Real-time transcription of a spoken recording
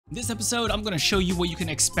In this episode, I'm going to show you what you can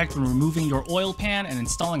expect when removing your oil pan and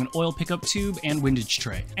installing an oil pickup tube and windage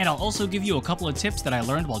tray. And I'll also give you a couple of tips that I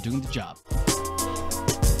learned while doing the job.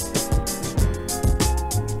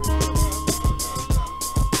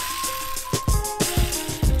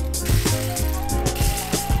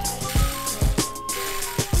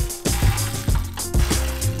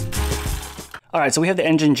 Alright, so we have the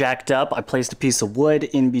engine jacked up. I placed a piece of wood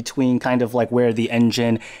in between kind of like where the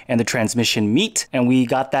engine and the transmission meet, and we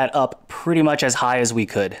got that up pretty much as high as we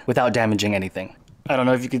could without damaging anything. I don't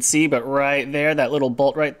know if you could see, but right there, that little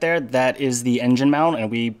bolt right there, that is the engine mount, and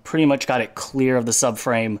we pretty much got it clear of the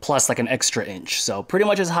subframe plus like an extra inch. So pretty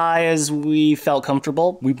much as high as we felt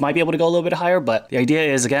comfortable. We might be able to go a little bit higher, but the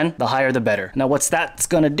idea is, again, the higher the better. Now what's that's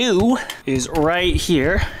gonna do is right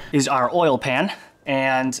here is our oil pan.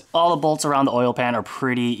 And all the bolts around the oil pan are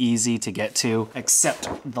pretty easy to get to, except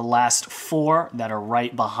the last four that are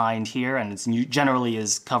right behind here, and it's generally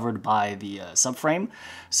is covered by the subframe.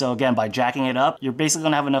 So again, by jacking it up, you're basically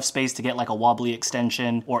gonna have enough space to get like a wobbly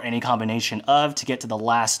extension or any combination of to get to the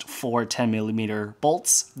last four 10mm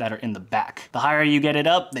bolts that are in the back. The higher you get it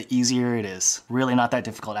up, the easier it is. Really not that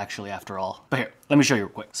difficult actually after all. But here, let me show you real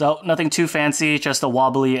quick. So nothing too fancy, just a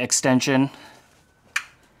wobbly extension.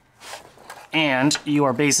 And you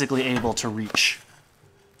are basically able to reach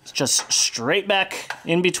just straight back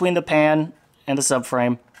in between the pan and the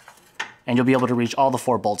subframe, and you'll be able to reach all the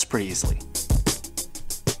four bolts pretty easily.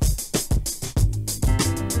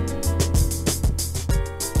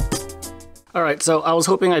 All right, so I was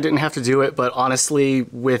hoping I didn't have to do it, but honestly,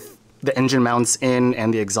 with the engine mounts in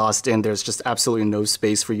and the exhaust in, there's just absolutely no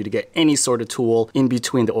space for you to get any sort of tool in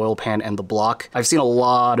between the oil pan and the block. I've seen a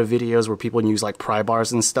lot of videos where people use like pry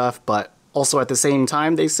bars and stuff, but also at the same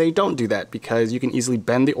time, they say don't do that because you can easily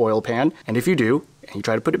bend the oil pan, and if you do, and you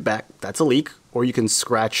try to put it back, that's a leak, or you can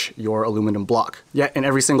scratch your aluminum block. Yet in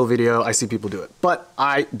every single video, I see people do it. But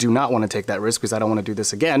I do not want to take that risk because I don't want to do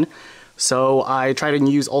this again. So I try to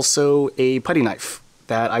use also a putty knife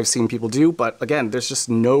that I've seen people do, but again, there's just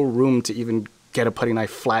no room to even get a putty knife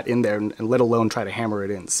flat in there, and let alone try to hammer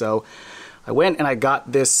it in. So I went and I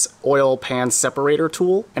got this oil pan separator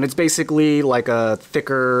tool, and it's basically like a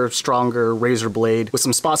thicker, stronger razor blade with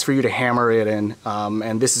some spots for you to hammer it in,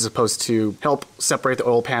 and this is supposed to help separate the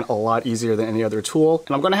oil pan a lot easier than any other tool.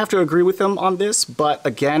 And I'm gonna have to agree with them on this, but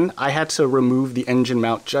again, I had to remove the engine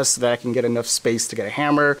mount just so that I can get enough space to get a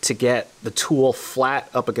hammer, to get the tool flat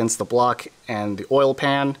up against the block and the oil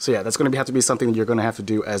pan. So yeah, that's gonna have to be something you're gonna have to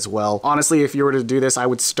do as well. Honestly, if you were to do this, I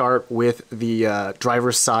would start with the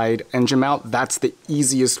driver's side engine mount. That's the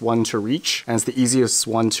easiest one to reach, and it's the easiest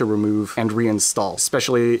one to remove and reinstall,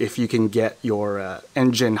 especially if you can get your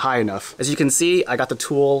engine high enough. As you can see, I got the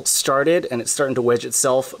tool started and it's starting to wedge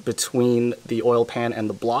itself between the oil pan and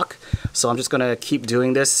the block. So I'm just gonna keep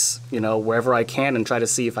doing this, you know, wherever I can and try to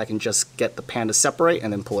see if I can just get the pan to separate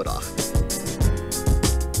and then pull it off.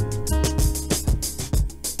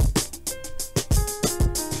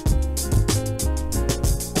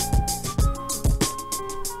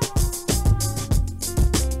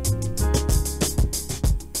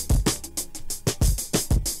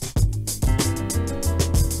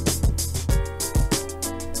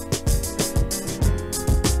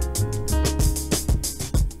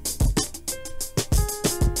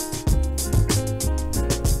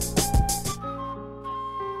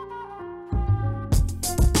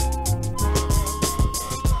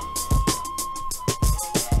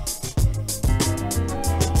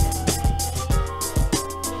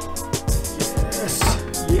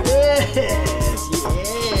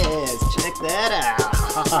 Yes, check that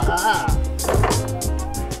out.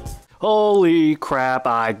 Holy crap,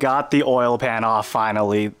 I got the oil pan off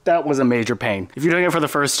finally. That was a major pain. If you're doing it for the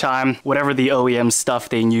first time, whatever the OEM stuff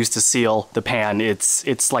they use to seal the pan,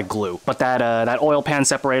 it's like glue. But that oil pan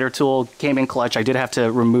separator tool came in clutch. I did have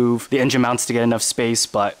to remove the engine mounts to get enough space,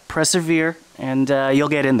 but persevere and you'll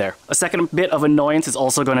get in there. A second bit of annoyance is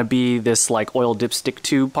also gonna be this like oil dipstick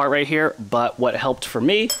tube part right here, but what helped for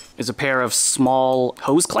me is a pair of small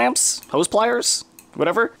hose clamps, hose pliers,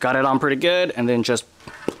 whatever. Got it on pretty good, and then just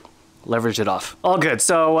leverage it off. All good.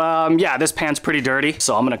 So yeah, this pan's pretty dirty,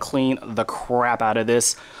 so I'm gonna clean the crap out of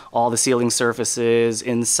this. All the sealing surfaces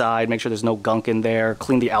inside, make sure there's no gunk in there.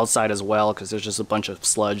 Clean the outside as well, because there's just a bunch of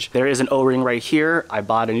sludge. There is an O-ring right here. I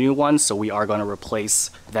bought a new one, so we are gonna replace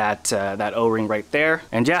that O-ring right there.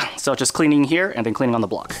 And yeah, so just cleaning here and then cleaning on the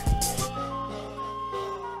block.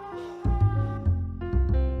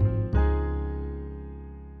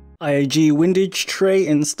 IAG windage tray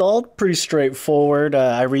installed, pretty straightforward.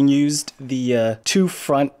 I reused the two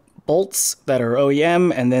front bolts that are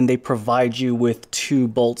OEM, and then they provide you with 2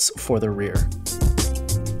 bolts for the rear.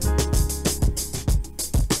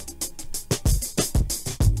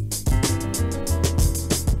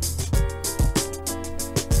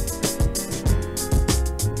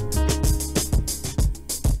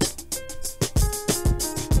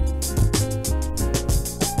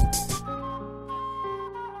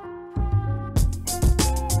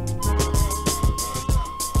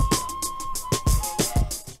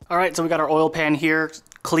 Alright, so we got our oil pan here.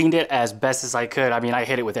 Cleaned it as best as I could. I mean, I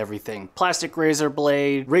hit it with everything. Plastic razor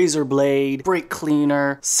blade, brake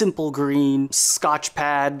cleaner, simple green, scotch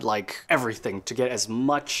pad, like everything to get as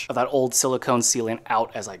much of that old silicone sealant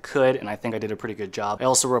out as I could, and I think I did a pretty good job. I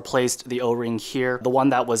also replaced the O-ring here. The one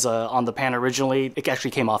that was on the pan originally, it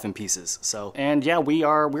actually came off in pieces. So, and yeah,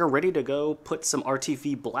 we're ready to go put some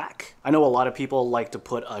RTV black. I know a lot of people like to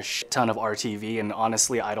put a shit ton of RTV, and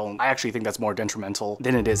honestly, I actually think that's more detrimental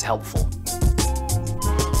than it is helpful.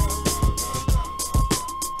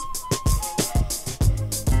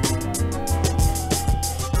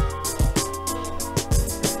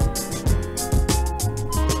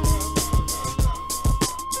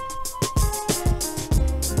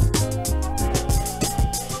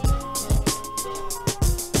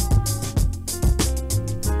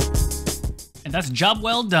 And that's job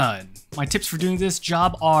well done. My tips for doing this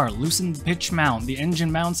job are: loosen the pitch mount, the engine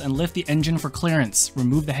mounts, and lift the engine for clearance.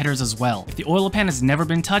 Remove the headers as well. If the oil pan has never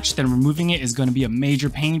been touched, then removing it is going to be a major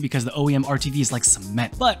pain because the OEM RTV is like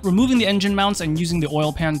cement. But removing the engine mounts and using the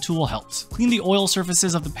oil pan tool helps. Clean the oil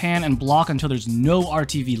surfaces of the pan and block until there's no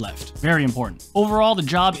RTV left. Very important. Overall, the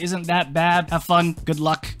job isn't that bad. Have fun, good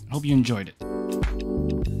luck, and hope you enjoyed it.